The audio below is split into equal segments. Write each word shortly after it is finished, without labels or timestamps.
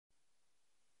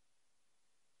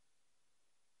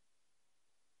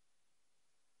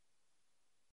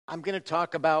I'm going to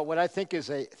talk about what I think is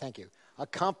a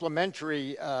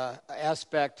complementary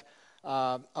aspect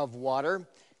of water.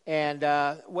 And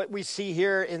what we see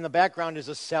here in the background is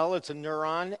a cell. It's a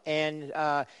neuron. And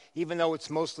even though it's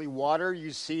mostly water,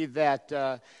 you see that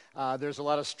there's a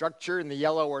lot of structure. In the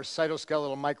yellow are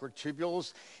cytoskeletal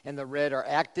microtubules, and the red are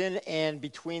actin. And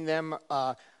between them,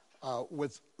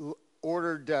 with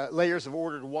ordered layers of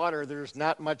ordered water, there's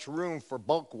not much room for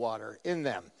bulk water in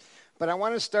them. But I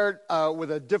want to start with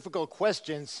a difficult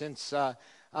question since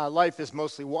life is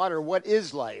mostly water. What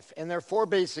is life? And there are four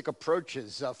basic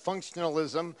approaches.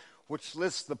 Functionalism, which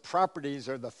lists the properties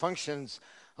or the functions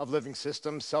of living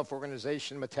systems,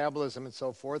 self-organization, metabolism, and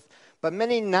so forth. But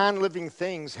many non-living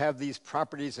things have these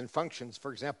properties and functions.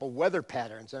 For example, weather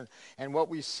patterns. And what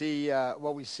we see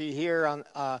here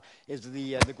is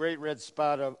the great red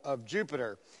spot of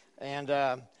Jupiter.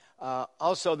 And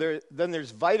also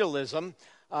there's vitalism.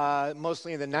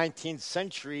 Mostly in the 19th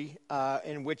century,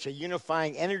 in which a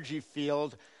unifying energy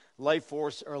field, life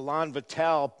force, or élan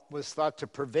vital, was thought to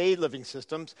pervade living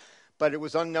systems, but it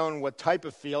was unknown what type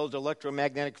of field.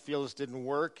 Electromagnetic fields didn't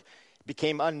work. It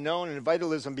became unknown, and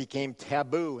vitalism became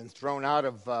taboo and thrown out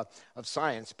of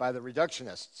science by the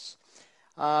reductionists.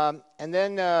 And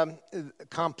then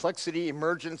complexity,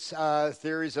 emergence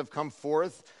theories have come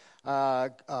forth.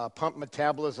 Pump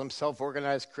metabolism,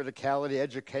 self-organized criticality,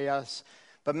 edge of chaos.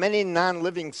 But many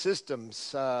non-living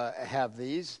systems have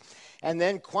these. And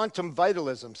then quantum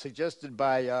vitalism, suggested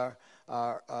by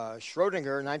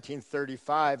Schrödinger in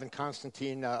 1935, and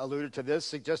Constantine alluded to this,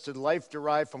 suggested life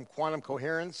derived from quantum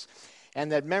coherence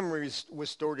and that memory was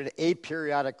stored in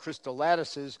aperiodic crystal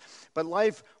lattices, but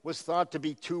life was thought to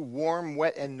be too warm,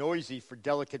 wet, and noisy for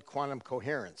delicate quantum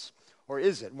coherence. Or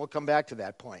is it? We'll come back to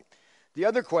that point. The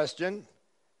other question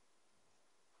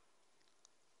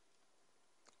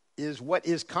is, what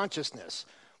is consciousness?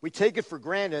 We take it for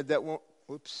granted that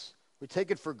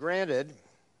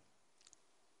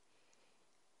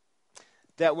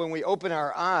when we open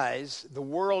our eyes, the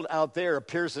world out there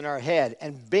appears in our head,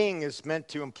 and being is meant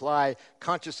to imply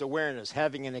conscious awareness,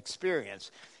 having an experience.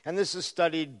 And this is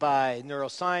studied by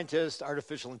neuroscientists,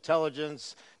 artificial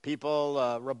intelligence people,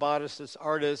 roboticists,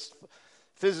 artists,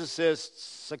 physicists,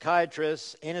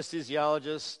 psychiatrists,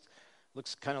 anesthesiologists,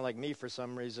 looks kind of like me for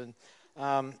some reason,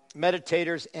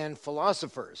 meditators, and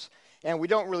philosophers. And we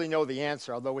don't really know the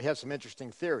answer, although we have some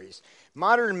interesting theories.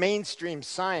 Modern mainstream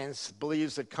science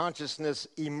believes that consciousness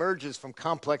emerges from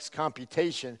complex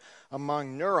computation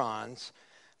among neurons,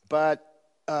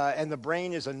 and the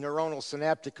brain is a neuronal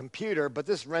synaptic computer, but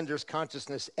this renders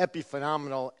consciousness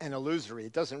epiphenomenal and illusory.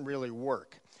 It doesn't really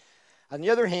work. On the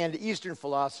other hand, Eastern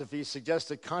philosophy suggests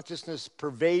that consciousness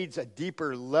pervades a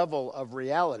deeper level of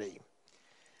reality.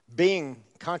 Being,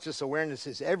 conscious awareness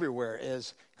is everywhere,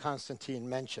 as Constantine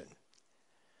mentioned.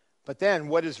 But then,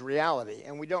 what is reality?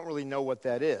 And we don't really know what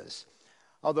that is.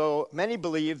 Although many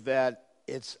believe that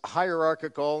it's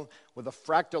hierarchical with a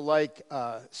fractal-like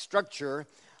structure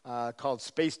called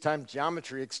space-time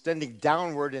geometry, extending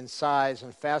downward in size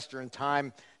and faster in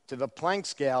time to the Planck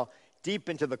scale, deep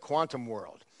into the quantum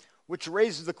world, which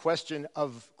raises the question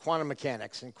of quantum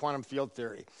mechanics and quantum field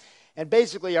theory. And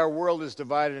basically, our world is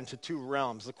divided into two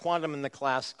realms, the quantum and the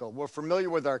classical. We're familiar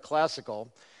with our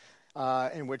classical,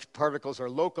 in which particles are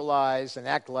localized and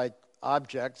act like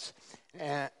objects,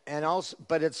 and also,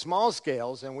 but at small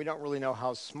scales, and we don't really know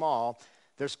how small,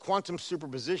 there's quantum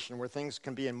superposition, where things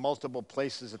can be in multiple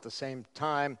places at the same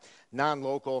time,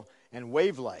 non-local and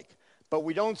wave-like. But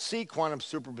we don't see quantum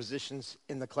superpositions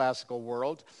in the classical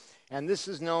world, and this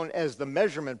is known as the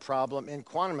measurement problem in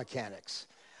quantum mechanics.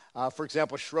 For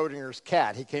example, Schrödinger's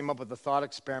cat, he came up with a thought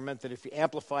experiment that if you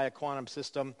amplify a quantum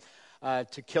system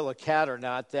to kill a cat or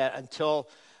not,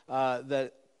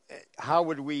 how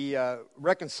would we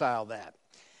reconcile that?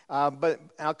 But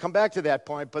I'll come back to that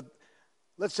point, but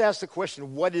let's ask the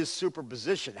question, what is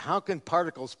superposition? How can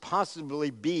particles possibly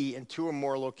be in two or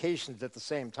more locations at the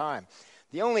same time?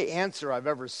 The only answer I've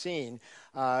ever seen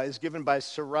is given by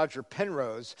Sir Roger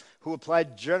Penrose, who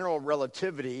applied general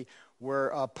relativity, where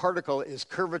a particle is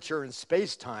curvature in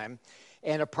space-time,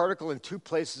 and a particle in two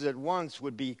places at once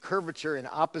would be curvature in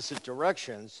opposite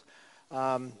directions.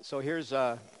 So here's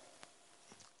the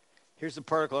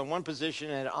particle in one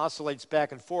position, and it oscillates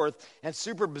back and forth. And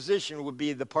superposition would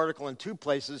be the particle in two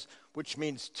places, which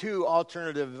means two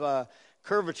alternative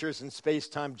curvatures in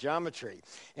space-time geometry.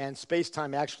 And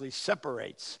space-time actually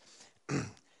separates.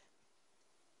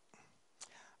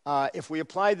 If we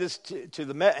apply this to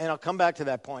and I'll come back to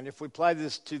that point, if we apply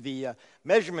this to the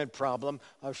measurement problem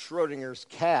of Schrodinger's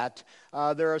cat,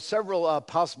 there are several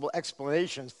possible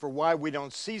explanations for why we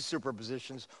don't see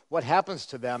superpositions, what happens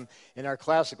to them in our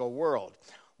classical world.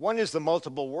 One is the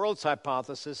multiple worlds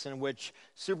hypothesis, in which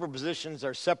superpositions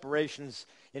are separations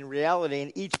in reality,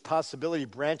 and each possibility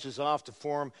branches off to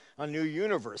form a new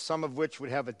universe, some of which would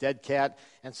have a dead cat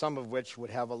and some of which would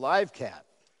have a live cat.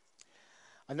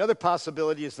 Another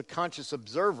possibility is the conscious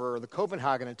observer, or the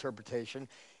Copenhagen interpretation,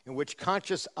 in which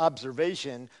conscious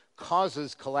observation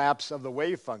causes collapse of the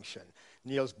wave function.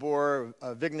 Niels Bohr,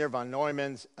 Wigner, von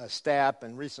Neumann, Stapp,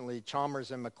 and recently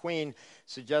Chalmers and McQueen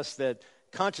suggest that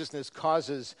consciousness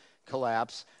causes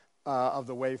collapse of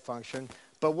the wave function.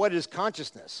 But what is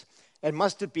consciousness? And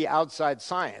must it be outside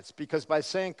science? Because by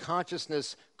saying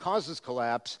consciousness causes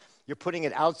collapse, you're putting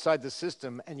it outside the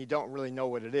system and you don't really know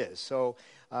what it is. So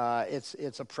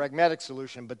it's a pragmatic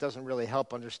solution, but doesn't really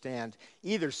help understand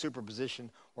either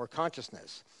superposition or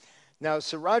consciousness. Now,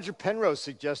 Sir Roger Penrose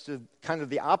suggested kind of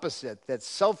the opposite, that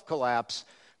self-collapse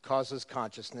causes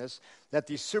consciousness, that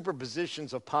these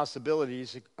superpositions of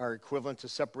possibilities are equivalent to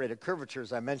separated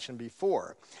curvatures I mentioned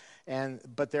before,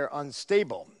 but they're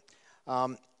unstable.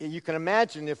 You can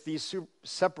imagine if these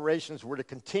separations were to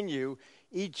continue,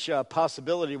 each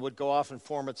possibility would go off and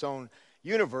form its own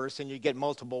universe, and you get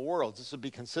multiple worlds. This would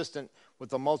be consistent with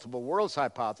the multiple worlds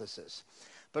hypothesis.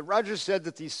 But Roger said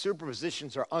that these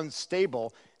superpositions are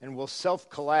unstable and will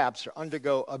self-collapse or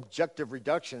undergo objective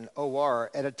reduction,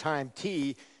 OR, at a time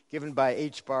t given by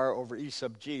h bar over e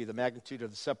sub g, the magnitude of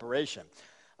the separation,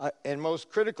 and most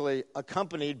critically,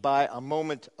 accompanied by a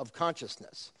moment of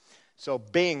consciousness. So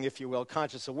Bing, if you will,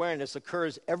 conscious awareness,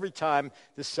 occurs every time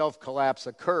this self-collapse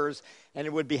occurs, and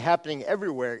it would be happening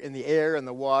everywhere, in the air and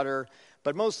the water,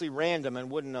 but mostly random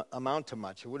and wouldn't amount to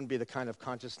much. It wouldn't be the kind of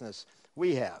consciousness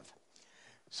we have.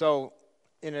 So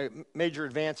in a major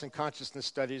advance in consciousness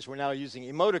studies, we're now using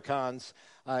emoticons,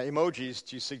 emojis,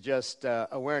 to suggest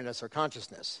awareness or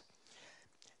consciousness.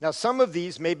 Now, some of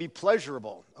these may be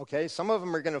pleasurable, okay? Some of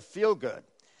them are going to feel good.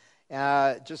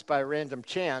 Just by random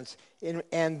chance,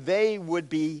 and they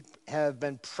would have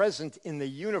been present in the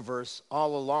universe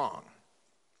all along.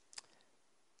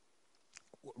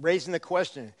 Raising the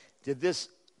question, did this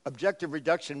objective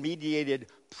reduction mediated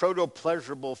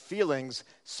proto-pleasurable feelings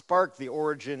spark the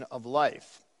origin of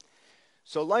life?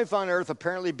 So life on Earth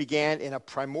apparently began in a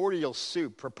primordial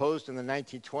soup proposed in the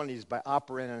 1920s by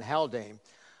Oparin and Haldane,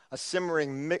 a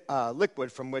simmering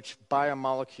liquid from which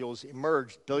biomolecules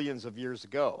emerged billions of years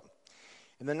ago.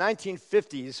 In the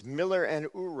 1950s, Miller and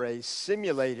Urey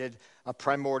simulated a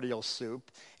primordial soup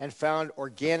and found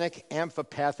organic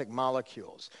amphipathic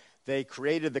molecules. They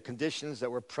created the conditions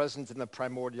that were present in the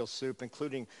primordial soup,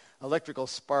 including electrical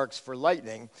sparks for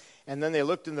lightning, and then they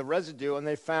looked in the residue and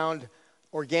they found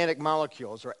organic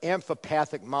molecules, or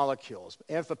amphipathic molecules,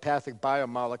 amphipathic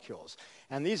biomolecules.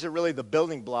 And these are really the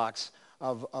building blocks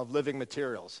of living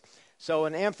materials. So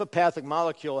an amphipathic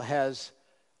molecule has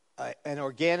an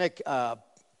organic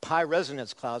pi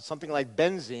resonance cloud, something like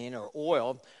benzene or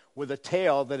oil, with a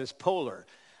tail that is polar.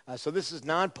 So this is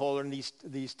nonpolar, and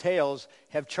these tails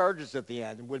have charges at the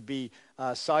end and would be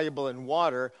soluble in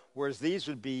water, whereas these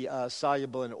would be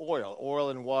soluble in oil. Oil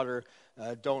and water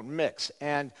don't mix.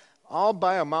 And all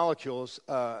biomolecules,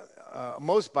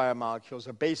 most biomolecules,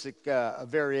 are basic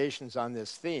variations on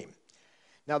this theme.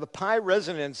 Now, the pi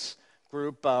resonance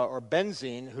group, or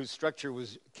benzene, whose structure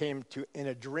came in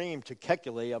a dream to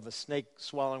Kekule of a snake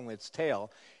swallowing its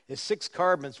tail, is 6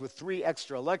 carbons with 3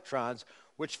 extra electrons,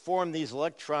 which form these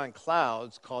electron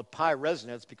clouds called pi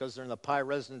resonance because they're in the pi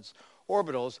resonance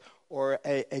orbitals, or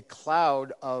a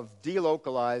cloud of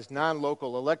delocalized,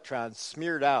 non-local electrons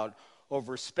smeared out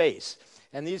over space.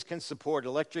 And these can support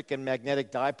electric and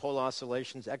magnetic dipole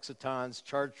oscillations, excitons,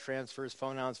 charge transfers,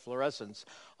 phonons, fluorescence,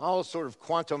 all sort of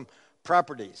quantum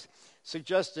properties,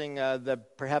 suggesting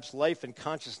that perhaps life and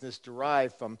consciousness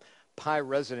derive from pi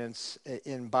resonance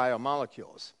in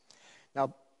biomolecules.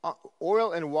 Now,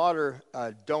 oil and water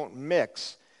don't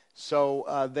mix,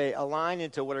 so they align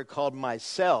into what are called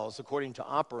micelles, according to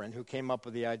Oparin, who came up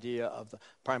with the idea of the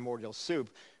primordial soup.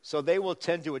 So they will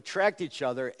tend to attract each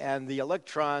other, and the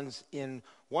electrons in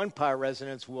one pi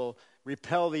resonance will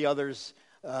repel the others,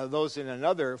 those in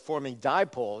another, forming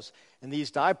dipoles, and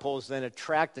these dipoles then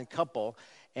attract and couple,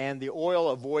 and the oil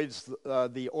avoids,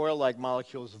 the oil-like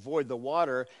molecules avoid the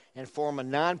water and form a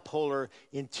nonpolar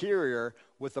interior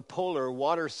with the polar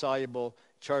water-soluble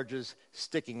charges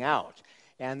sticking out.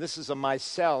 And this is a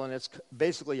micelle, and it's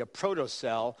basically a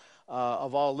protocell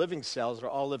of all living cells, or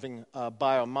all living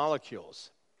biomolecules.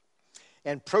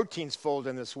 And proteins fold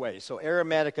in this way. So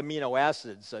aromatic amino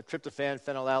acids, tryptophan,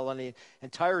 phenylalanine,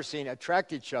 and tyrosine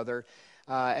attract each other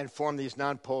and form these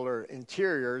nonpolar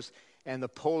interiors, and the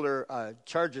polar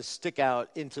charges stick out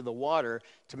into the water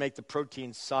to make the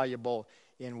proteins soluble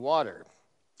in water.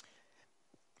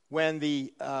 When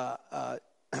the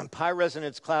pi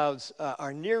resonance clouds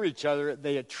are near each other,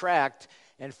 they attract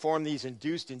and form these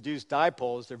induced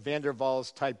dipoles. They're van der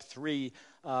Waals type 3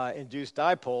 induced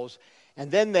dipoles. And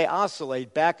then they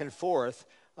oscillate back and forth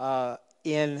at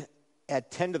 10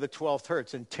 to the 12th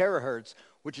hertz, in terahertz,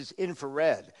 which is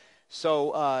infrared.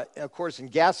 So, of course, in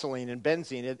gasoline and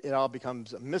benzene, it all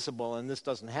becomes miscible, and this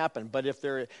doesn't happen. But if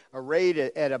they're arrayed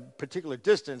at a particular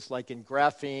distance, like in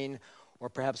graphene or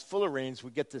perhaps fullerenes,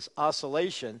 we get this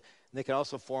oscillation, and they can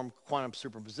also form quantum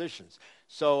superpositions.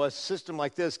 So a system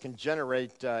like this can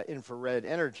generate infrared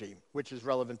energy, which is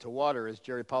relevant to water, as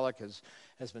Jerry Pollack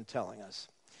has been telling us.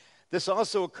 This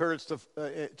also occurs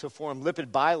to form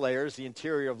lipid bilayers. The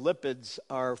interior of lipids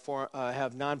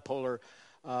have nonpolar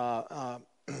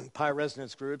pi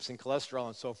resonance groups in cholesterol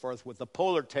and so forth, with the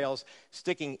polar tails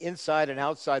sticking inside and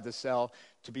outside the cell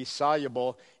to be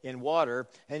soluble in water,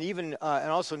 and even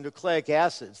and also nucleic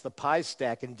acids. The pi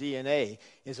stack in DNA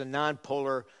is a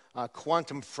nonpolar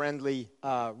quantum-friendly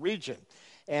region.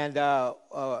 And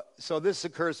so this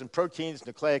occurs in proteins,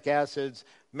 nucleic acids,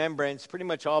 membranes, pretty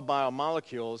much all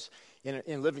biomolecules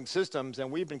in living systems, and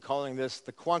we've been calling this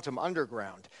the quantum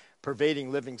underground,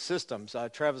 pervading living systems.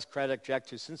 Travis Craddock, Jack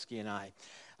Tusinski, and I,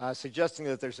 suggesting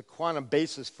that there's a quantum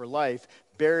basis for life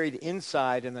buried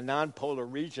inside in the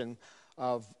nonpolar region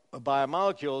of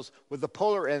biomolecules, with the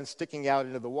polar ends sticking out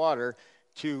into the water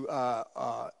to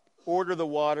order the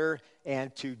water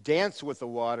and to dance with the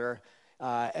water,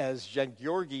 as Jen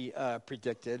Georgi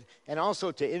predicted, and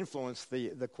also to influence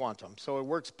the quantum. So it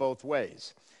works both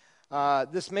ways.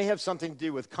 This may have something to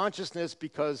do with consciousness,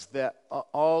 because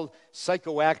all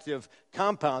psychoactive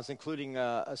compounds, including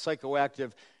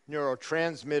psychoactive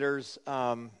neurotransmitters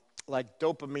like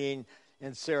dopamine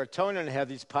and serotonin, have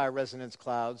these pi resonance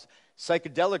clouds.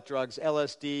 Psychedelic drugs,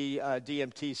 LSD,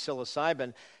 DMT,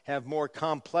 psilocybin, have more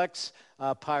complex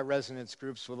pi resonance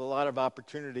groups with a lot of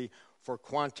opportunity for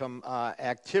quantum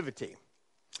activity.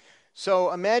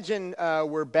 So imagine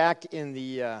we're back in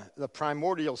the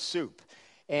primordial soup,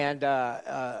 and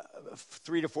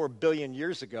 3 to 4 billion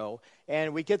years ago,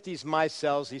 and we get these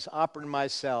micelles, these operin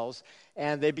micelles,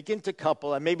 and they begin to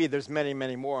couple, and maybe there's many,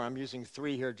 many more. I'm using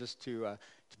 3 here just to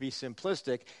be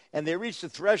simplistic, and they reach the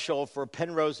threshold for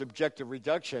Penrose objective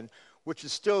reduction, which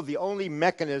is still the only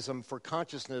mechanism for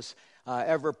consciousness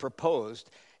ever proposed.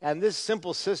 And this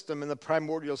simple system in the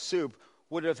primordial soup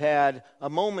would have had a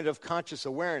moment of conscious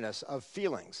awareness of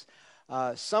feelings,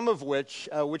 some of which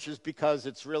is because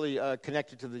it's really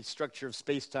connected to the structure of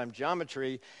space-time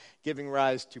geometry, giving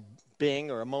rise to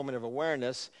Bing, or a moment of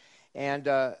awareness. And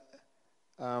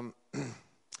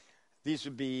these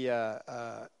would be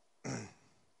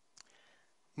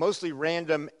mostly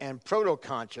random and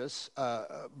proto-conscious,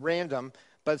 random,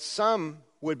 but some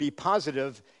would be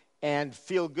positive and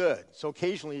feel good. So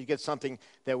occasionally you get something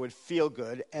that would feel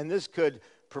good, and this could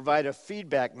provide a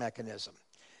feedback mechanism.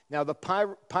 Now, the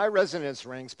pi resonance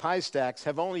rings, pi stacks,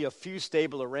 have only a few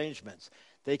stable arrangements.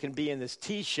 They can be in this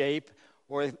T shape,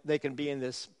 or they can be in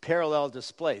this parallel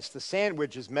displace. The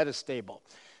sandwich is metastable.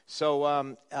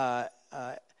 So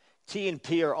T and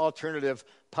P are alternative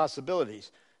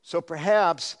possibilities. So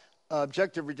perhaps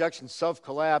objective reduction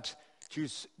self-collapse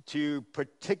to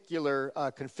particular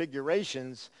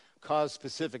configurations cause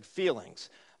specific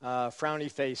feelings. Frowny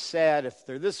face, sad if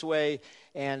they're this way,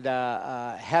 and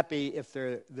happy if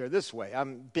they're this way.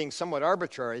 I'm being somewhat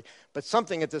arbitrary, but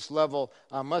something at this level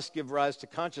must give rise to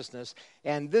consciousness,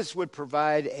 and this would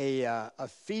provide a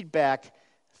feedback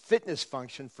fitness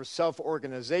function for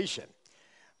self-organization,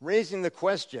 raising the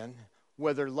question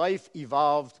whether life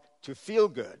evolved to feel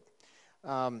good.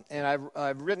 And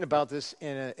I've written about this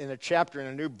in a chapter in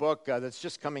a new book that's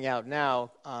just coming out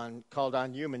now called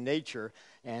On Human Nature,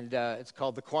 and it's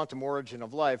called The Quantum Origin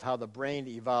of Life, How the Brain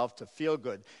Evolved to Feel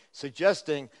Good,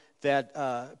 suggesting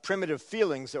that primitive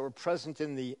feelings that were present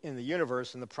in the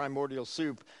universe, in the primordial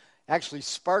soup, actually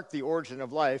sparked the origin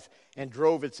of life and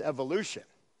drove its evolution.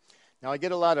 Now, I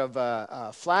get a lot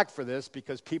of flack for this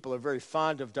because people are very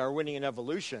fond of Darwinian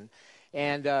evolution,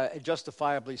 and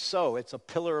justifiably so. It's a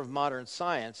pillar of modern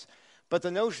science. But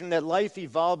the notion that life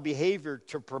evolved behavior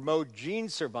to promote gene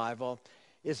survival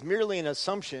is merely an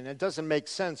assumption. It doesn't make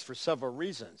sense for several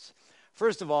reasons.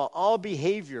 First of all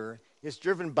behavior is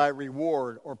driven by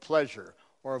reward or pleasure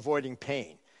or avoiding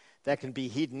pain. That can be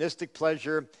hedonistic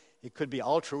pleasure, It could be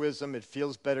altruism. It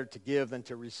feels better to give than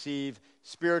to receive.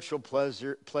 Spiritual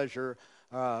pleasure,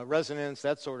 resonance,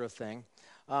 that sort of thing.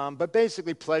 But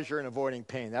basically pleasure and avoiding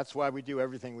pain. That's why we do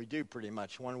everything we do pretty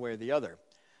much, one way or the other.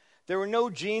 There were no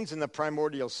genes in the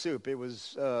primordial soup. It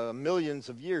was millions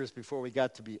of years before we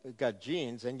got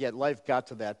genes, and yet life got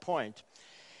to that point.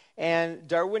 And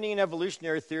Darwinian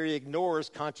evolutionary theory ignores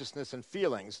consciousness and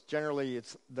feelings. Generally,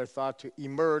 they're thought to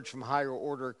emerge from higher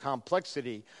order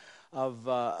complexity of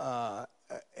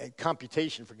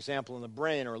computation, for example, in the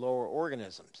brain or lower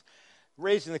organisms.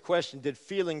 Raising the question, did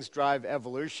feelings drive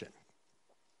evolution?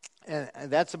 And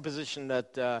that's a position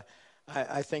that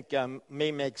I think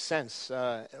may make sense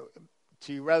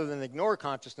to, rather than ignore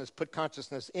consciousness, put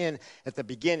consciousness in at the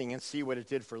beginning and see what it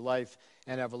did for life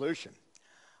and evolution.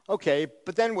 Okay,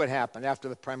 but then what happened after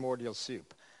the primordial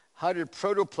soup? How did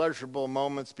proto-pleasurable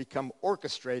moments become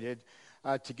orchestrated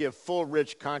to give full,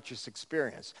 rich, conscious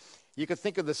experience? You could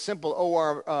think of the simple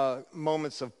OR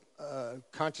moments of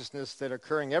consciousness that are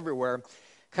occurring everywhere,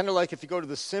 kind of like if you go to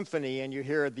the symphony and you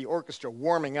hear the orchestra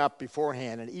warming up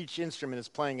beforehand, and each instrument is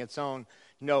playing its own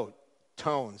note,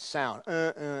 tone, sound.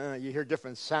 You hear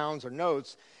different sounds or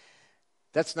notes.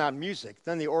 That's not music.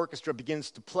 Then the orchestra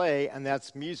begins to play, and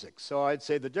that's music. So I'd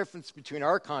say the difference between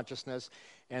our consciousness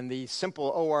and the simple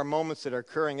OR moments that are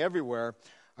occurring everywhere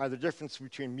are the difference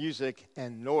between music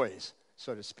and noise,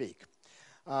 so to speak.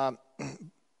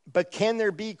 But can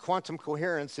there be quantum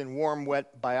coherence in warm,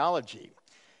 wet biology?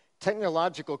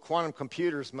 Technological quantum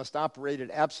computers must operate at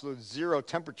absolute zero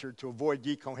temperature to avoid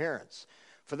decoherence.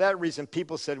 For that reason,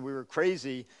 people said we were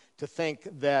crazy to think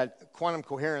that quantum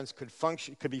coherence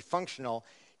could be functional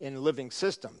in living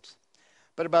systems.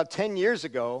 But about 10 years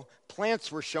ago,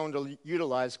 plants were shown to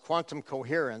utilize quantum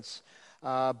coherence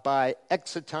by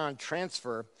exciton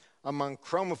transfer among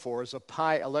chromophores of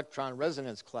pi electron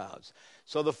resonance clouds.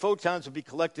 So the photons would be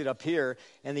collected up here,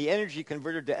 and the energy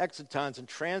converted to excitons and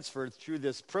transferred through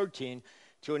this protein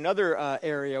to another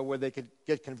area where they could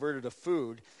get converted to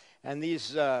food. And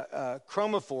these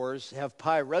chromophores have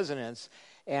pi resonance,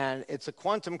 and it's a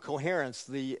quantum coherence.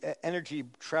 The energy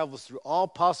travels through all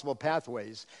possible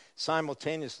pathways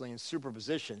simultaneously in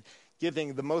superposition,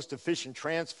 giving the most efficient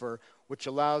transfer, which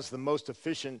allows the most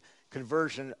efficient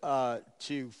conversion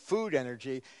to food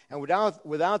energy. And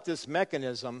without this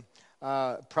mechanism,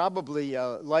 probably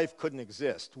life couldn't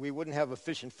exist. We wouldn't have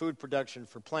efficient food production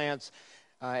for plants.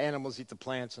 Animals eat the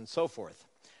plants and so forth.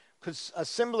 Because a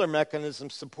similar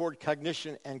mechanism support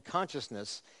cognition and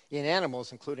consciousness in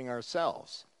animals, including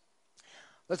ourselves.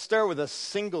 Let's start with a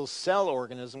single-cell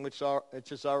organism, which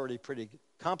is already pretty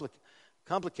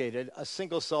complicated. A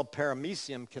single-cell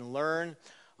paramecium can learn,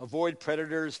 avoid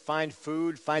predators, find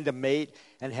food, find a mate,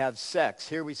 and have sex.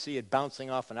 Here we see it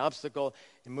bouncing off an obstacle.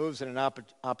 It moves in an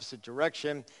opposite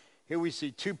direction. Here we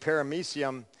see two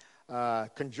paramecium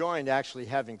conjoined actually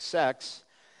having sex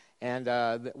and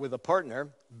with a partner,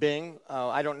 Bing.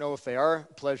 I don't know if they are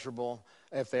pleasurable,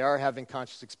 if they are having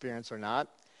conscious experience or not.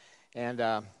 And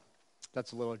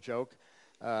that's a little joke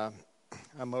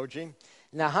emoji.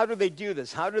 Now, how do they do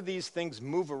this? How do these things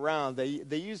move around?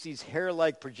 They use these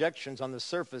hair-like projections on the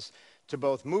surface to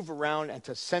both move around and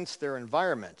to sense their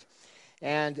environment.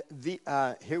 And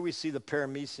here we see the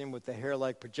paramecium with the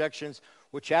hair-like projections,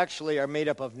 which actually are made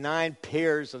up of 9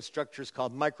 pairs of structures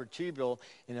called microtubule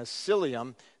in a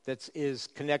cilium that is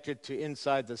connected to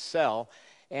inside the cell.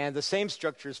 And the same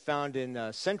structure is found in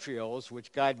centrioles,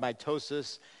 which guide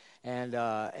mitosis and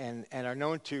are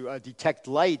known to detect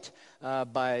light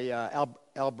by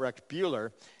Albrecht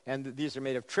Buehler. And these are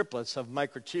made of triplets of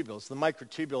microtubules, the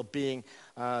microtubule being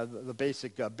the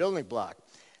basic building block.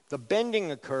 The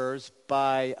bending occurs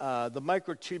by the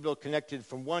microtubule connected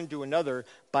from one to another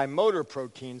by motor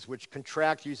proteins, which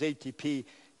contract, use ATP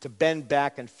to bend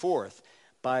back and forth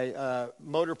by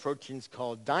motor proteins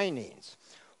called dyneins.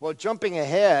 Well, jumping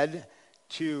ahead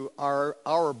to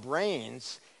our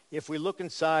brains, if we look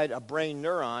inside a brain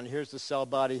neuron, here's the cell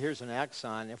body, here's an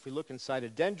axon. If we look inside a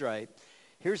dendrite,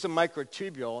 here's a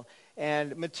microtubule,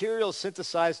 and material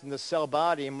synthesized in the cell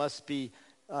body must be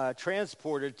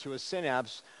transported to a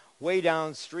synapse way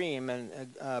downstream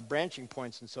and branching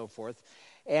points and so forth.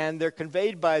 And they're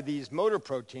conveyed by these motor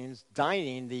proteins,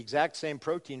 dynein, the exact same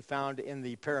protein found in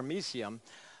the paramecium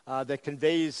that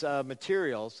conveys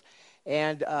materials.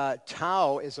 And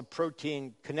tau is a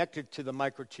protein connected to the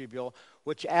microtubule,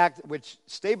 which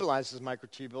stabilizes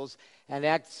microtubules and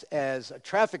acts as a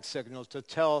traffic signal to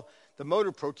tell the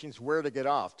motor proteins where to get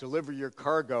off, deliver your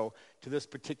cargo to this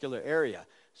particular area,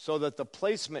 so that the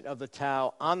placement of the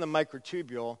tau on the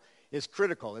microtubule is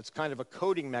critical. It's kind of a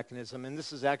coding mechanism, and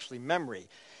this is actually memory.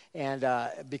 and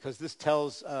because this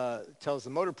tells the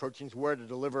motor proteins where to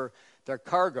deliver their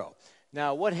cargo.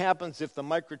 Now, what happens if the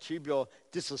microtubule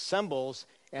disassembles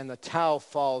and the tau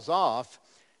falls off?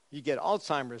 You get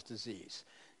Alzheimer's disease.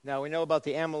 Now, we know about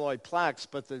the amyloid plaques,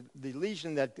 but the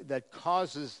lesion that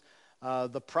causes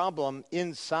the problem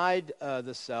inside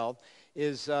the cell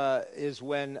is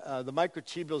when the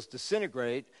microtubules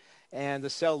disintegrate and the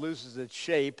cell loses its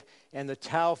shape and the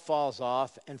tau falls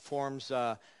off and forms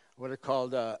what are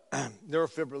called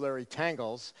neurofibrillary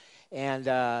tangles, and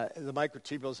the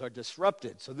microtubules are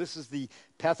disrupted. So this is the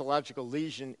pathological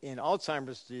lesion in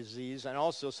Alzheimer's disease, and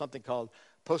also something called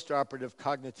postoperative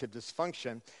cognitive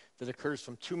dysfunction that occurs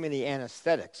from too many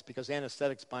anesthetics, because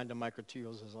anesthetics bind to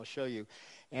microtubules, as I'll show you.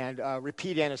 And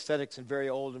repeat anesthetics in very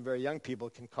old and very young people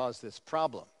can cause this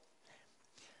problem.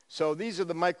 So these are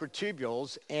the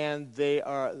microtubules, and they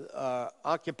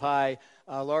occupy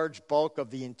a large bulk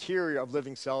of the interior of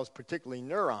living cells, particularly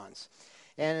neurons.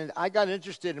 And I got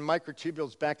interested in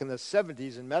microtubules back in the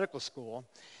 70s in medical school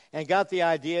and got the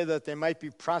idea that they might be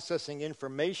processing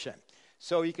information.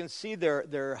 So you can see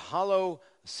they're hollow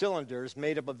cylinders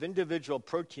made up of individual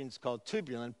proteins called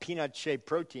tubulin, peanut-shaped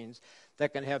proteins,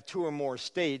 that can have two or more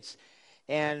states.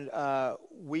 And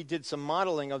we did some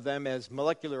modeling of them as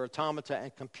molecular automata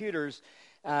and computers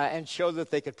and showed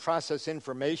that they could process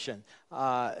information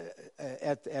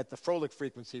at the Froelich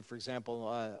frequency, for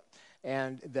example,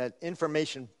 and that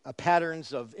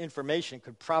patterns of information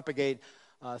could propagate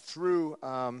through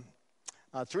the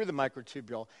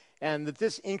microtubule, and that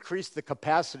this increased the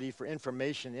capacity for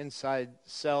information inside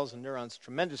cells and neurons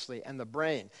tremendously, and the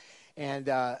brain. And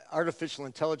artificial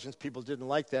intelligence people didn't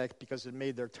like that because it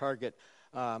made their target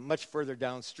much further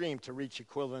downstream to reach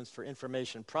equivalence for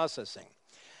information processing.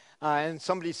 And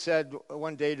somebody said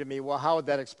one day to me, well, how would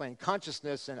that explain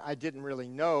consciousness? And I didn't really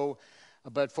know,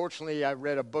 but fortunately I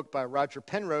read a book by Roger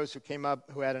Penrose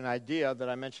who had an idea that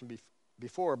I mentioned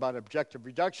before about objective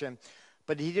reduction,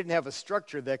 but he didn't have a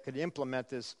structure that could implement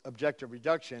this objective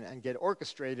reduction and get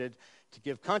orchestrated to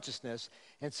give consciousness.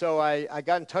 And so I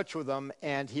got in touch with him,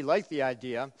 and he liked the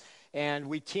idea, and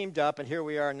we teamed up, and here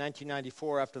we are in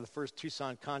 1994 after the first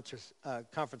Tucson Conference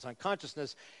on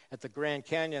Consciousness at the Grand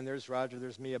Canyon. There's Roger,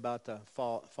 there's me about to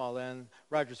fall in.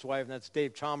 Roger's wife, and that's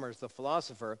Dave Chalmers, the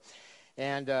philosopher.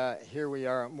 And here we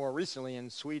are more recently in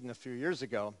Sweden a few years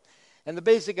ago. And the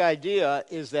basic idea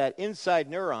is that inside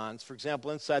neurons, for example,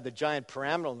 inside the giant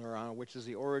pyramidal neuron, which is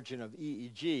the origin of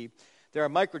EEG, there are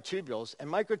microtubules, and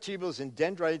microtubules in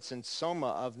dendrites and soma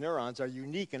of neurons are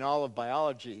unique in all of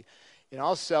biology. In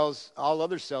all cells, all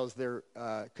other cells, they're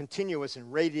continuous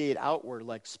and radiate outward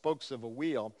like spokes of a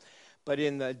wheel. But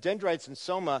in the dendrites and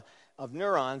soma of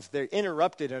neurons, they're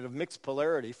interrupted at a mixed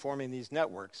polarity, forming these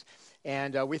networks.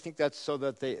 And we think that's so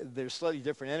that they're slightly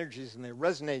different energies, and they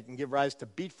resonate and give rise to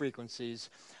beat frequencies,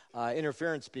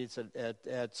 interference beats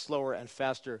at slower and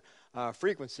faster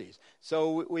frequencies.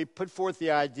 So we put forth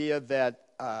the idea that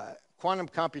quantum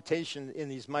computation in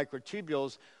these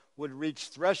microtubules would reach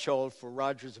threshold for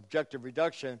Roger's objective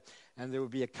reduction, and there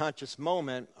would be a conscious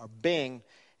moment, or bing,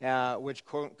 which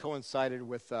coincided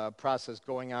with a process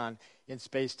going on in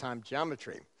space-time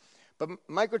geometry. But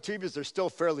microtubules are still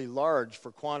fairly large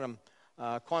for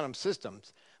quantum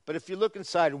systems. But if you look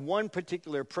inside one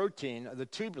particular protein, the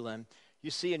tubulin,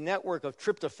 you see a network of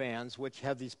tryptophans, which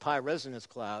have these pi resonance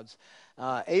clouds,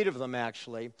 8 of them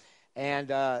actually. And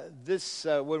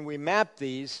when we mapped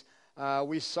these,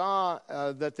 we saw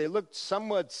that they looked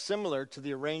somewhat similar to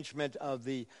the arrangement of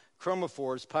the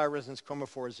chromophores, pi resonance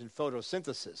chromophores in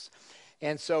photosynthesis.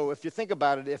 And so if you think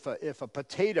about it, if a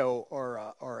potato or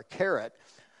a carrot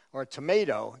or a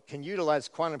tomato can utilize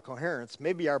quantum coherence,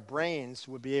 maybe our brains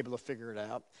would be able to figure it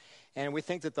out. And we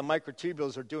think that the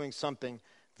microtubules are doing something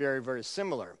very, very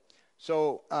similar.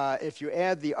 So if you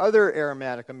add the other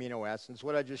aromatic amino acids,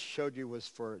 what I just showed you was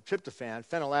for tryptophan,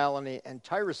 phenylalanine, and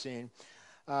tyrosine,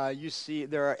 you see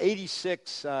there are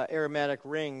 86 aromatic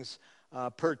rings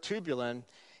per tubulin,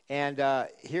 and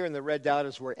here in the red dot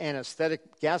is where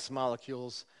anesthetic gas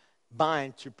molecules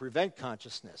bind to prevent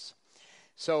consciousness.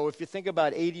 So if you think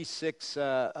about 86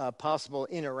 possible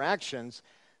interactions,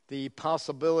 the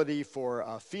possibility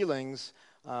for feelings,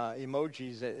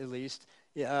 emojis at least,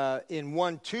 in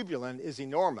one tubulin is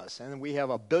enormous. And we have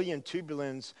 1 billion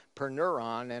tubulins per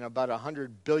neuron and about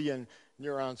 100 billion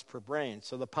neurons per brain.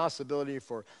 So the possibility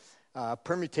for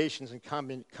permutations and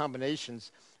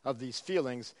combinations of these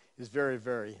feelings is very,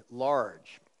 very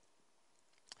large.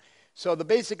 So the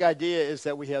basic idea is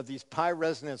that we have these pi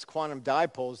resonance quantum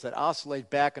dipoles that oscillate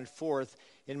back and forth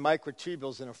in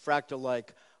microtubules in a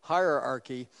fractal-like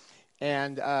hierarchy,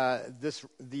 And these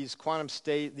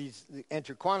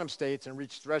enter quantum states and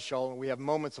reach threshold, and we have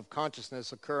moments of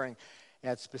consciousness occurring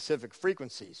at specific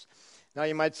frequencies. Now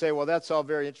you might say, well, that's all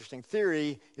very interesting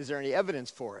theory. Is there any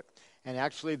evidence for it? And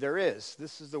actually there is.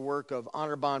 This is the work of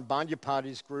Anirban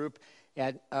Bandyapati's group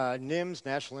at NIMS,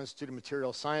 National Institute of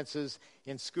Material Sciences,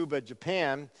 in Tsukuba,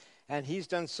 Japan. And he's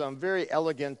done some very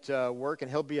elegant work,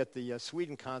 and he'll be at the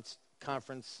Sweden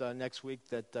conference next week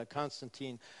that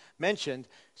Konstantin mentioned.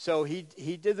 So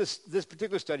he did this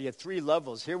particular study at 3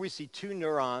 levels. Here we see 2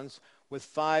 neurons with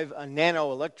 5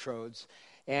 nanoelectrodes,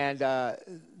 and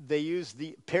they use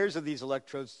the pairs of these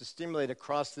electrodes to stimulate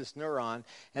across this neuron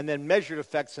and then measured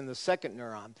effects in the second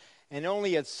neuron. And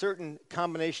only at certain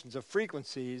combinations of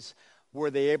frequencies were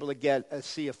they able to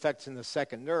see effects in the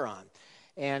second neuron.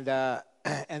 And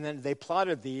then they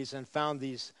plotted these and found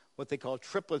these what they call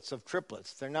triplets of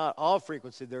triplets. They're not all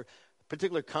frequency. They're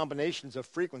particular combinations of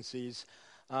frequencies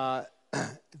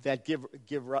that give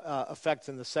effects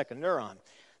in the second neuron.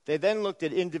 They then looked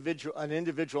at individual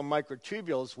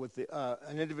microtubules with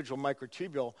an individual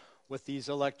microtubule with these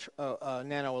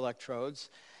nanoelectrodes,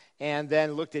 and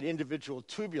then looked at individual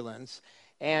tubulins.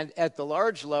 And at the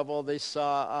large level, they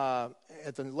saw,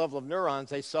 at the level of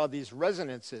neurons, they saw these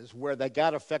resonances where they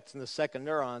got effects in the second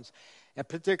neurons at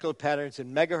particular patterns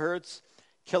in megahertz,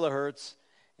 kilohertz,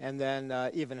 and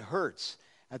then even hertz.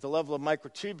 At the level of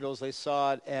microtubules, they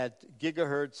saw it at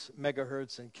gigahertz,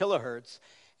 megahertz, and kilohertz.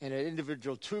 And at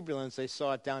individual tubulins, they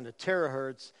saw it down to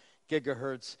terahertz,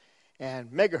 gigahertz,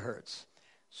 and megahertz.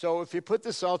 So if you put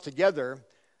this all together,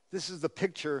 this is the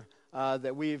picture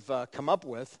that we've come up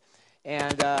with.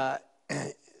 And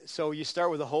so you start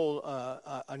with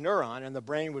a neuron, and the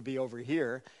brain would be over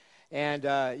here. And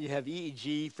you have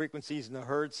EEG frequencies in the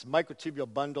hertz,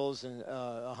 microtubule bundles in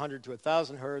 100 to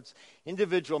 1,000 hertz,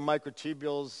 individual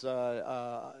microtubules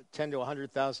 10 to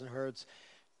 100,000 hertz,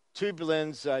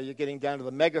 tubulins, you're getting down to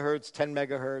the megahertz, 10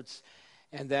 megahertz,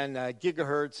 and then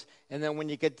gigahertz. And then when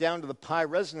you get down to the pi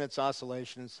resonance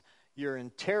oscillations, you're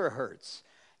in terahertz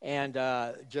and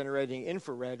generating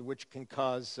infrared, which can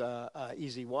cause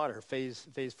easy water, phase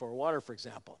 4 water, for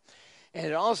example. And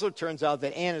it also turns out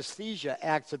that anesthesia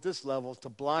acts at this level to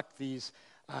block these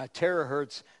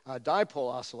terahertz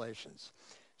dipole oscillations.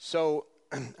 So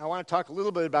I want to talk a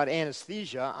little bit about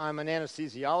anesthesia. I'm an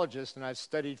anesthesiologist, and I've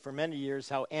studied for many years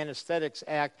how anesthetics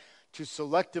act to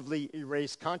selectively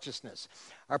erase consciousness.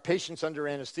 Our patients under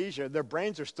anesthesia, their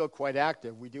brains are still quite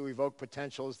active. We do evoke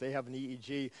potentials. They have an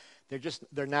EEG.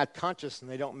 They're not conscious, and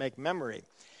they don't make memory.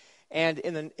 And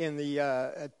in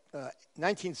the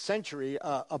 19th century,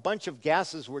 a bunch of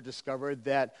gases were discovered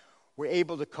that were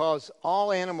able to cause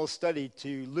all animals studied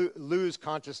to lose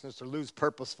consciousness or lose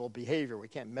purposeful behavior. We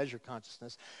can't measure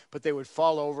consciousness, but they would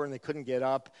fall over and they couldn't get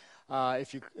up.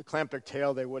 If you clamped their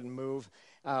tail, they wouldn't move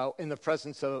in the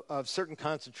presence of certain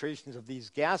concentrations of these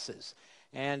gases.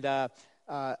 And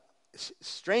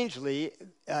strangely,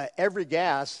 every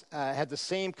gas had the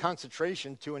same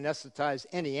concentration to anesthetize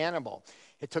any animal.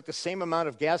 It took the same amount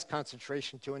of gas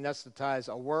concentration to anesthetize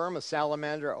a worm, a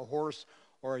salamander, a horse,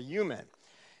 or a human.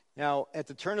 Now, at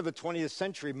the turn of the 20th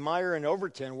century, Meyer and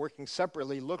Overton, working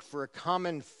separately, looked for a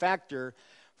common factor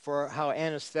for how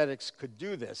anesthetics could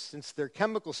do this, since their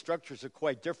chemical structures are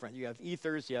quite different. You have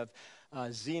ethers, you have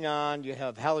xenon, you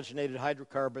have halogenated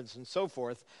hydrocarbons, and so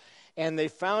forth. And they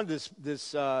found this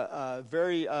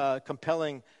very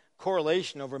compelling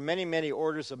correlation over many, many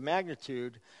orders of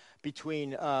magnitude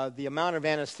between the amount of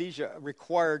anesthesia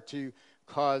required to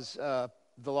cause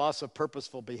the loss of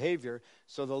purposeful behavior.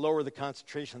 So the lower the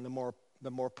concentration,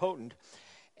 the more potent.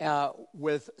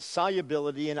 With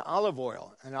solubility in olive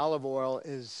oil. And olive oil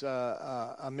is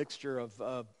a mixture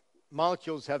of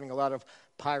molecules having a lot of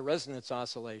pi resonance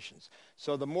oscillations.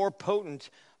 So the more potent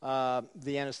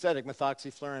the anesthetic,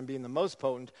 methoxyfluorine being the most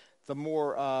potent, the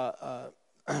more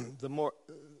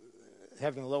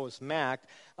having the lowest MAC,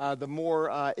 the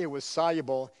more it was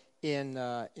soluble in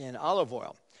olive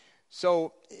oil.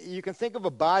 So you can think of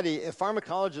a body, if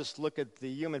pharmacologists look at the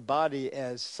human body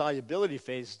as solubility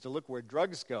phases to look where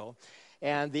drugs go,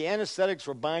 and the anesthetics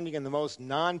were binding in the most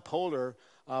nonpolar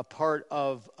part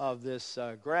of this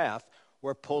graph,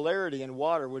 where polarity in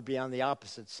water would be on the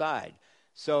opposite side.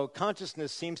 So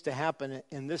consciousness seems to happen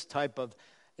in this type of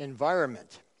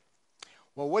environment.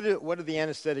 Well, what do the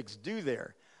anesthetics do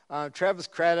there? Travis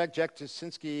Craddock, Jack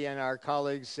Tuszynski, and our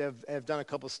colleagues have done a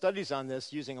couple studies on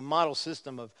this using a model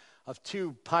system of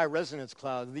 2 pi resonance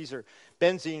clouds. These are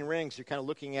benzene rings. You're kind of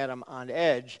looking at them on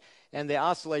edge, and they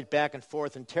oscillate back and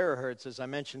forth in terahertz, as I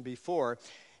mentioned before.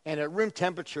 And at room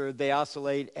temperature, they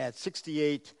oscillate at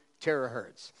 68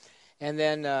 terahertz. And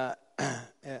then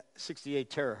 68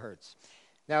 terahertz.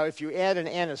 Now, if you add an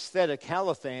anesthetic,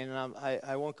 halothane, and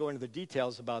I won't go into the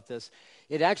details about this,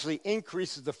 it actually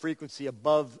increases the frequency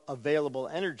above available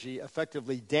energy,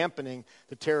 effectively dampening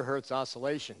the terahertz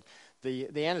oscillation.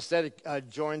 The anesthetic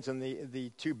joins in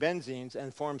the two benzenes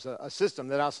and forms a system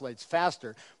that oscillates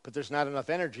faster, but there's not enough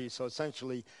energy, so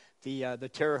essentially the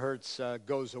terahertz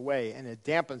goes away, and it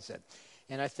dampens it.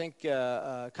 And I think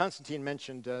Konstantin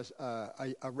mentioned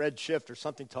a red shift or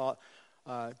something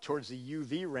towards the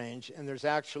UV range, and there's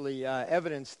actually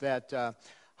evidence that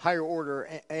higher order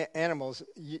animals,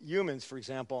 humans, for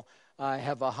example,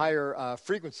 have a higher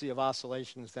frequency of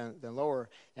oscillations than lower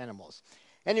animals.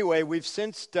 Anyway, we've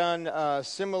since done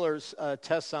similar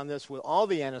tests on this with all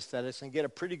the anesthetics and get a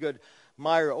pretty good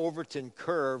Meyer-Overton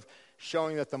curve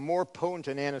showing that the more potent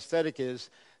an anesthetic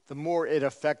is, the more it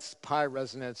affects pi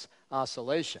resonance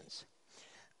oscillations.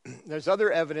 There's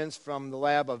other evidence from the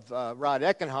lab of Rod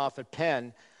Eckenhoff at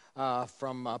Penn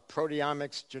from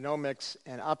proteomics, genomics,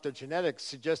 and optogenetics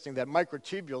suggesting that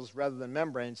microtubules rather than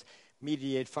membranes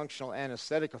mediate functional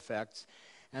anesthetic effects.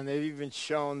 And they've even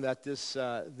shown that this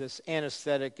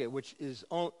anesthetic, which is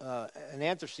an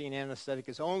anthracene anesthetic,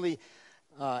 is only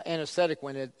anesthetic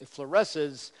when it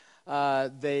fluoresces.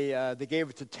 They gave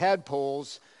it to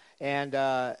tadpoles and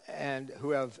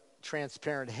who have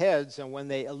transparent heads, and when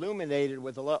they illuminated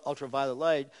with ultraviolet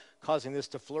light, causing this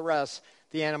to fluoresce,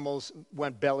 the animals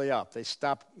went belly up. They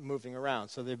stopped moving around,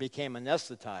 so they became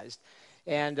anesthetized.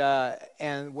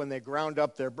 And when they ground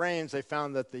up their brains, they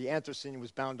found that the anthracene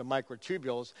was bound to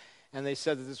microtubules, and they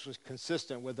said that this was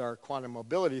consistent with our quantum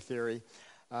mobility theory,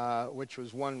 which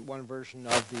was one version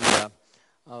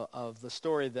of the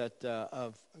story that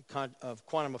of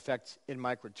quantum effects in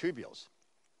microtubules.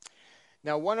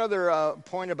 Now, one other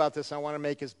point about this I want to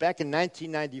make is back in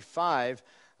 1995,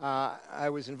 I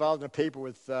was involved in a paper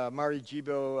with Mari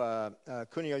Jibo,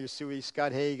 Kunio Yasui,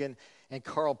 Scott Hagen, and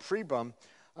Carl Pribram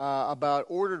about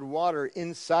ordered water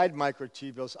inside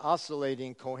microtubules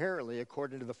oscillating coherently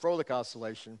according to the Froelich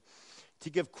oscillation to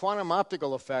give quantum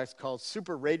optical effects called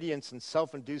superradiance and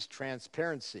self-induced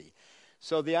transparency.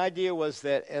 So the idea was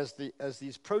that as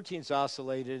these proteins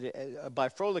oscillated by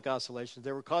Froelich oscillations,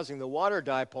 they were causing the water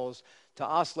dipoles to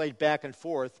oscillate back and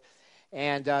forth,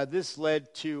 and this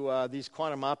led to these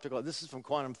quantum optical, this is from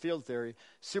quantum field theory,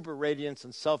 superradiance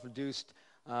and self-induced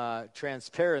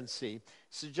transparency,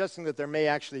 suggesting that there may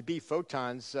actually be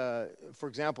photons, for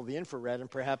example, the infrared,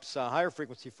 and perhaps higher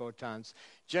frequency photons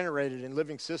generated in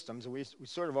living systems. We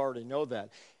sort of already know that.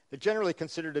 They're generally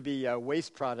considered to be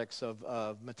waste products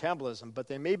of metabolism, but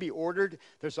they may be ordered.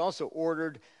 There's also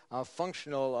ordered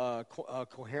functional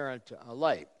coherent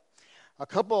light. A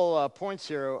couple points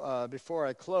here before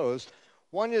I close.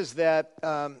 One is that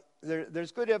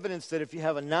there's good evidence that if you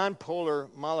have a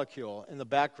nonpolar molecule in the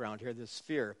background here, this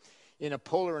sphere, in a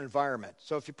polar environment,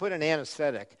 so if you put an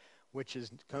anesthetic, which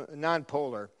is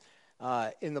nonpolar,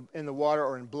 in the water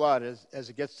or in blood as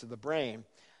it gets to the brain,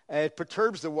 it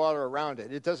perturbs the water around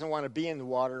it. It doesn't want to be in the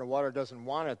water doesn't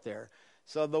want it there.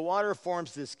 So the water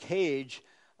forms this cage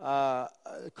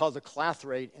called the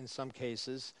clathrate in some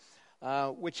cases,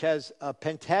 which has a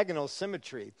pentagonal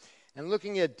symmetry. And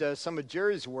looking at some of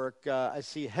Jerry's work, I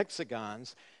see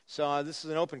hexagons. So this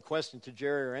is an open question to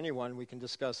Jerry or anyone. We can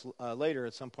discuss later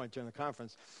at some point during the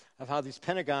conference of how these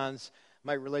pentagons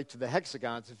might relate to the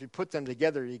hexagons. If you put them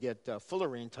together, you get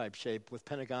fullerene-type shape with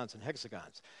pentagons and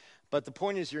hexagons. But the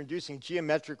point is you're inducing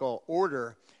geometrical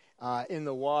order in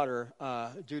the water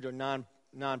due to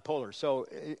nonpolar. So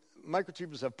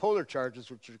microtubules have polar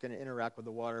charges, which are going to interact with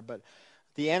the water, but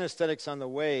the anesthetics on the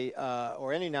way,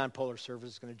 or any nonpolar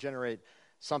surface, is going to generate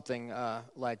something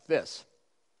like this.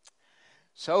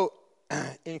 So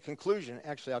in conclusion,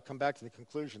 actually I'll come back to the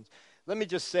conclusions. Let me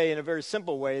just say in a very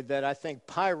simple way that I think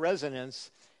pi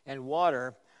resonance and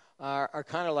water are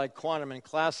kind of like quantum and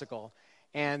classical,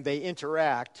 and they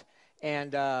interact,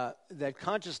 and that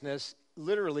consciousness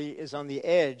literally is on the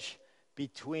edge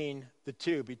between the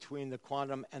two, between the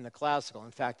quantum and the classical.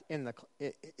 In fact, in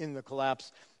the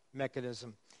collapse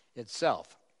mechanism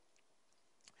itself.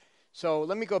 So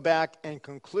let me go back and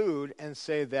conclude and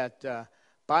say that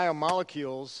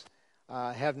biomolecules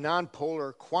have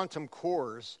nonpolar quantum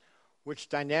cores which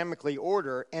dynamically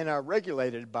order and are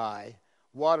regulated by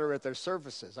water at their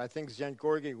surfaces. I think Zen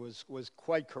Gorgi was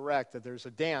quite correct that there's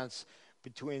a dance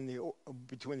between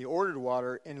the ordered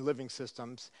water in living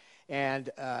systems, and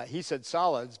he said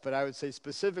solids, but I would say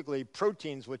specifically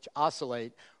proteins which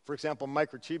oscillate. For example,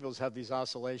 microtubules have these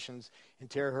oscillations in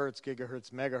terahertz,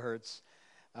 gigahertz, megahertz,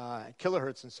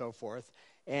 kilohertz, and so forth.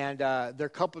 and they're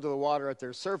coupled to the water at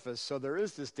their surface. So there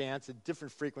is this dance at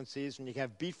different frequencies, and you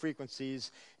have beat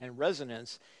frequencies and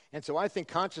resonance. And so I think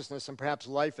consciousness and perhaps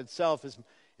life itself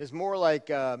is more like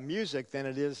music than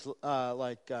it is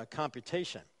like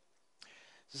computation.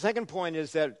 The second point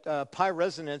is that pi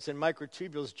resonance and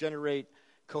microtubules generate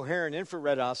coherent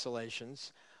infrared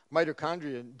oscillations.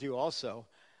 Mitochondria do also,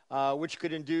 which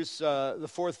could induce the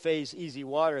fourth phase easy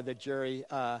water that Jerry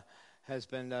has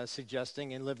been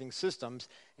suggesting in living systems,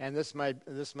 and this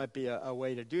might be a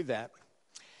way to do that.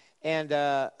 And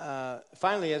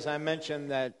finally, as I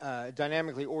mentioned, that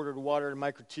dynamically ordered water and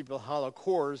microtubule hollow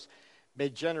cores may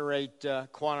generate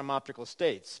quantum optical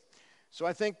states. So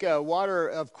I think water,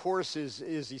 of course, is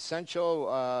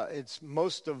essential. It's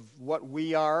most of what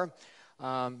we are.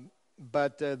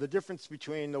 But the difference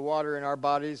between the water in our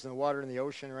bodies and the water in the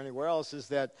ocean or anywhere else is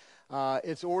that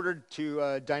it's ordered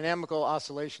to dynamical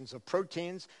oscillations of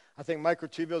proteins. I think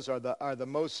microtubules are the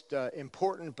most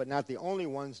important, but not the only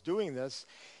ones doing this.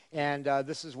 And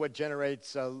this is what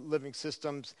generates living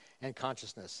systems and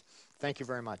consciousness. Thank you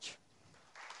very much.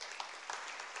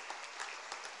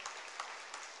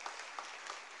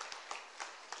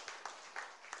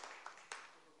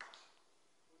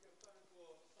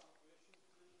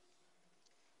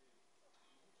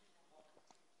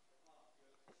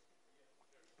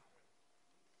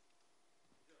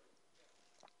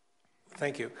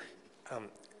 Thank you.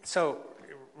 So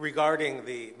regarding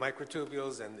the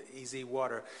microtubules and the easy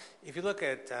water, if you look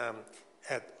at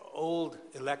old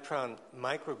electron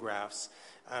micrographs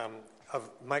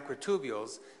of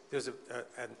microtubules, there's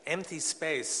an empty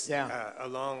space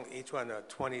along each one,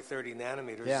 20, 30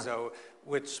 nanometers, so,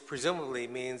 which presumably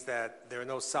means that there are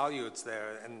no solutes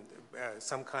there and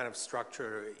some kind of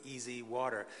structure, easy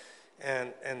water.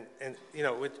 And you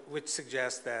know, which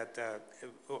suggests that,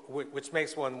 which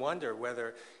makes one wonder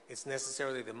whether it's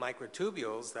necessarily the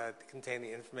microtubules that contain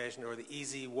the information or the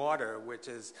easy water, which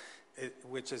is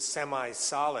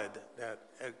semi-solid, that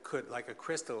could, like a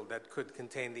crystal, that could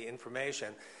contain the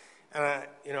information. And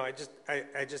you know, I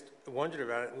just wondered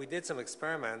about it. We did some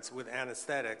experiments with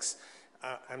anesthetics.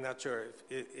 I'm not sure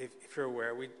if you're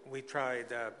aware. We tried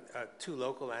 2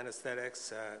 local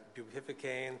anesthetics,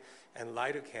 bupivacaine and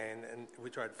lidocaine, and we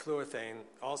tried fluorethane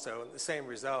also, and the same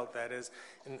result. That is,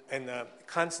 in a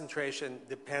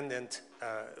concentration-dependent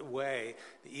way,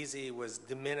 the EZ was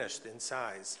diminished in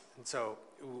size. And so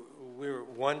we were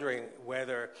wondering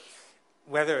whether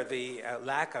the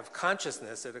lack of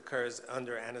consciousness that occurs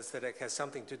under anesthetic has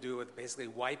something to do with basically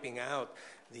wiping out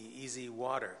the easy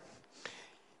water.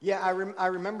 Yeah, I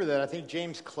remember that. I think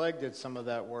James Clegg did some of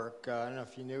that work. I don't know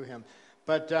if you knew him.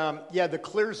 But yeah, the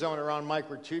clear zone around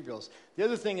microtubules. The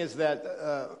other thing is that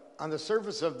on the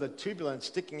surface of the tubulin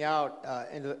sticking out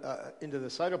into the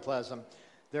cytoplasm,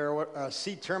 there are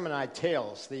C-termini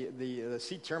tails. The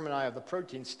C-termini of the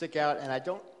protein stick out, and I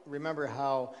don't remember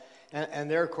how, and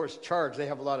they're, of course, charged. They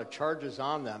have a lot of charges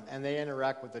on them, and they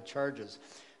interact with the charges.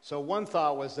 So one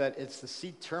thought was that it's the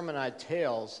C-termini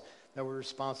tails that were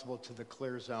responsible to the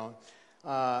clear zone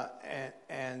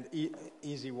and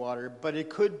easy water. But it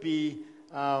could be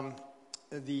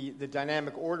the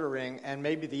dynamic ordering and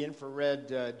maybe the infrared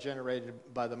generated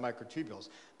by the microtubules.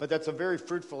 But that's a very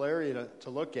fruitful area to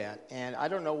look at. And I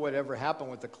don't know what ever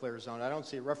happened with the clear zone. I don't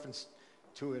see a reference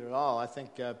to it at all. I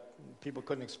think people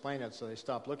couldn't explain it, so they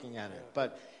stopped looking at it.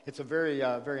 But it's a very,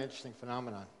 very interesting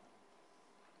phenomenon.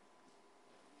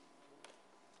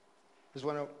 There's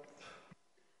one.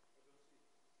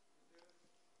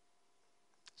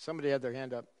 Somebody had their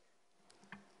hand up.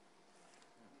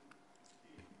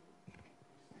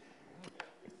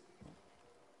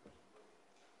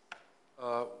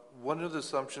 One of the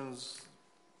assumptions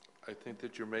I think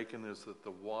that you're making is that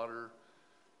the water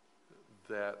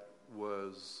that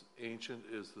was ancient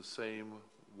is the same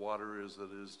water as it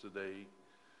is today.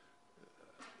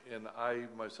 And I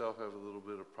myself have a little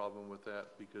bit of problem with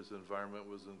that because the environment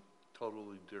wasn't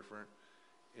totally different.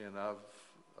 And I've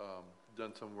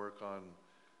done some work on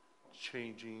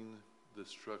changing the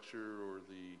structure or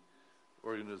the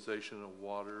organization of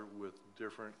water with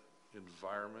different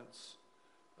environments.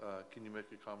 Can you make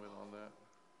a comment on that?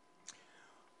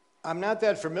 I'm not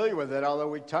that familiar with it, although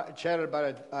we chatted about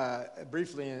it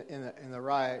briefly in the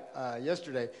riot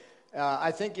yesterday. I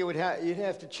think you'd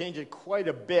have to change it quite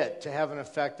a bit to have an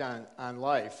effect on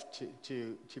life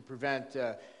to prevent.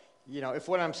 If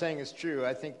what I'm saying is true,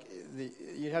 I think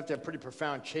you'd have to have pretty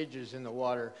profound changes in the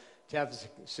water to have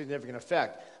a significant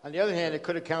effect. On the other hand, it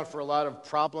could account for a lot of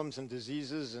problems and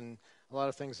diseases and a lot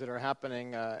of things that are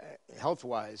happening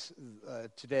health-wise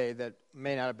today that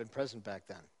may not have been present back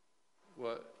then.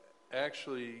 Well,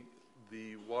 actually,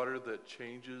 the water that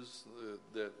changes,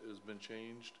 that has been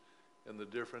changed, and the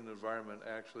different environment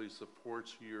actually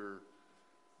supports your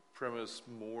premise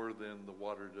more than the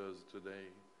water does today.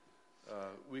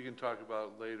 We can talk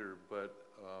about it later, but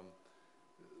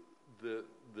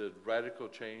the radical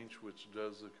change which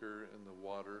does occur in the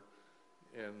water,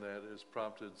 and that has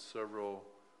prompted several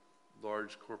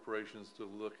large corporations to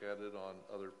look at it on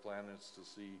other planets to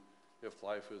see if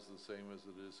life is the same as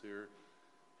it is here.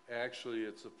 Actually,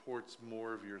 it supports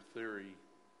more of your theory.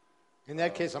 In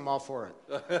that case, I'm all for it.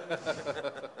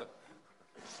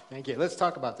 Thank you. Let's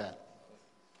talk about that.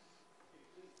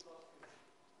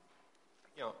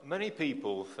 You know, many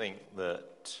people think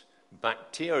that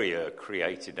bacteria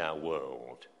created our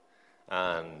world,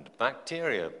 and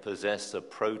bacteria possess a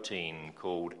protein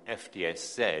called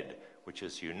FDSZ, which,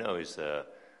 as you know, is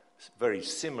very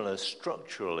similar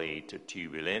structurally to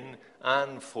tubulin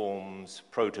and forms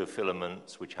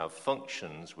protofilaments which have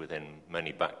functions within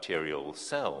many bacterial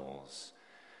cells.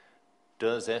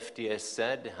 Does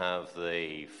FDSZ have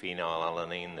the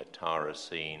phenylalanine, the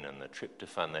tyrosine, and the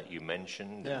tryptophan that you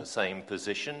mentioned in the same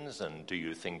positions? And do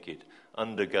you think it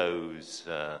undergoes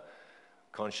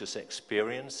conscious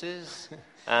experiences?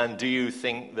 And do you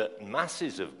think that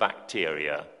masses of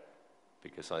bacteria,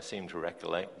 because I seem to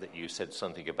recollect that you said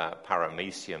something about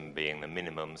paramecium being the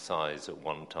minimum size at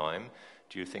one time,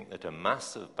 do you think that a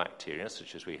mass of bacteria,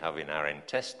 such as we have in our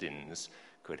intestines,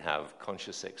 could have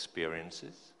conscious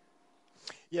experiences?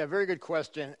 Yeah, very good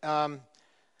question.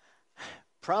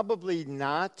 Probably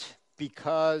not,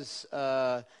 because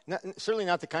certainly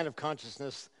not the kind of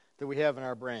consciousness that we have in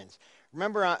our brains.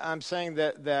 Remember, I'm saying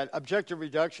that objective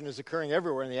reduction is occurring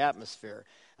everywhere in the atmosphere.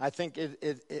 I think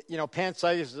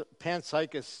panpsychists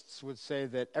would say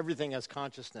that everything has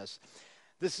consciousness.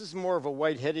 This is more of a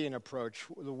Whiteheadian approach,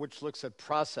 which looks at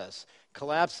process.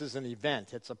 Collapse is an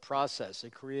event. It's a process.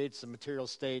 It creates a material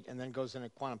state and then goes into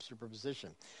quantum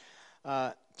superposition.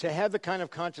 To have the kind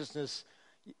of consciousness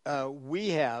we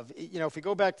have, if we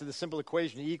go back to the simple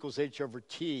equation, E equals H over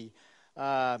T,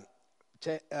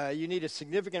 you need a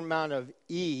significant amount of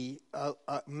E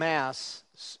mass,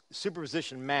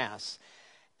 superposition mass,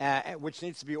 which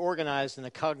needs to be organized in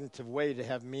a cognitive way to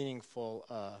have meaningful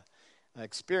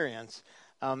experience.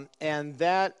 And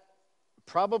that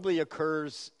probably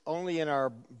occurs only in our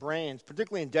brains,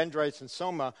 particularly in dendrites and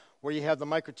soma, where you have the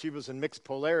microtubules in mixed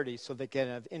polarity, so they can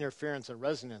have interference and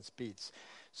resonance beats.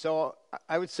 So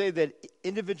I would say that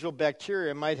individual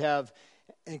bacteria might have,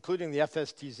 including the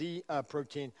FSTZ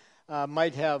protein,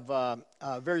 might have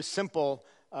very simple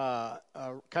kind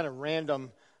of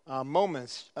random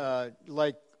moments,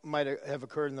 like might have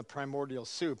occurred in the primordial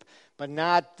soup, but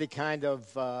not the kind of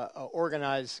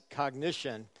organized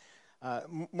cognition,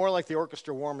 more like the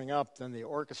orchestra warming up than the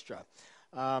orchestra.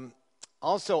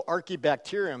 Also,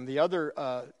 Archaebacterium, the other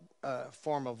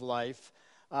form of life,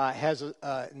 has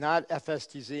not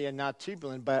FSTZ and not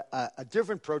tubulin, but a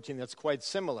different protein that's quite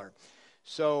similar.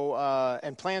 So,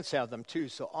 and plants have them too.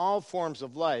 So all forms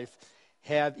of life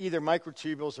have either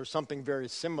microtubules or something very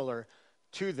similar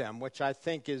to them, which I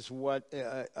think is what,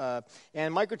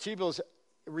 and microtubules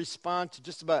respond to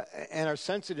just about, and are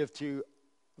sensitive to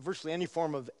virtually any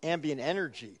form of ambient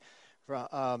energy.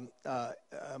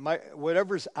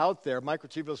 Whatever's out there,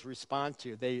 microtubules respond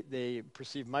to. They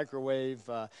perceive microwave,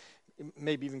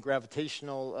 maybe even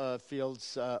gravitational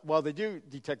fields. Well, they do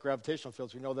detect gravitational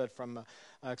fields. We know that from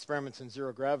experiments in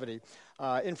zero gravity.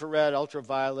 Infrared,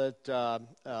 ultraviolet,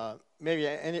 maybe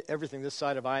everything this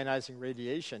side of ionizing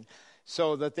radiation.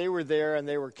 So that they were there and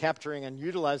they were capturing and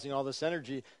utilizing all this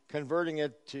energy, converting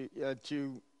it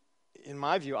to, in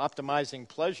my view, optimizing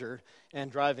pleasure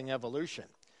and driving evolution.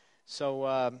 So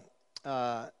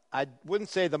I wouldn't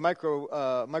say the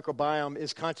microbiome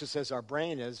is conscious as our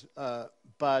brain is,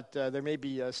 but there may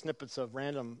be snippets of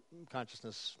random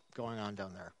consciousness going on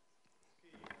down there.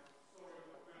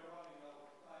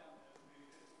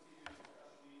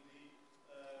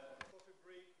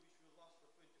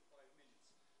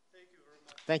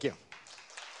 Thank you.